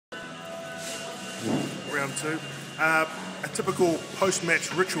round 2. A typical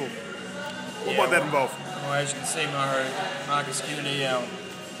post-match ritual. What might that involve? Well, as you can see, Marcus Kennedy, our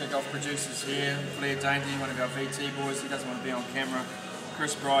kick-off producer's here. Blair Dainty, one of our VT boys, he doesn't want to be on camera.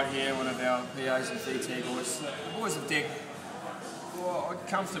 Chris Bright here, one of our PAs and VT boys. The boys have decked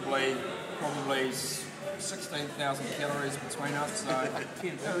comfortably, probably 16,000 calories between us, so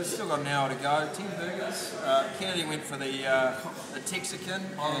we've still got an hour to go. 10 burgers. Kennedy went for the Texican.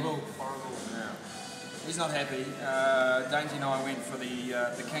 Horrible. Yeah. He's not happy. Dainty and I went for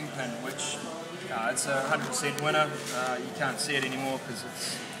the Kingpin, which it's a 100% winner. You can't see it anymore because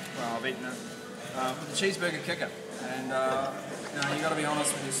I've eaten it. But the cheeseburger kicker, and you got to be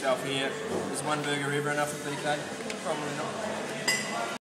honest with yourself here. Is one burger ever enough for BK? Probably not.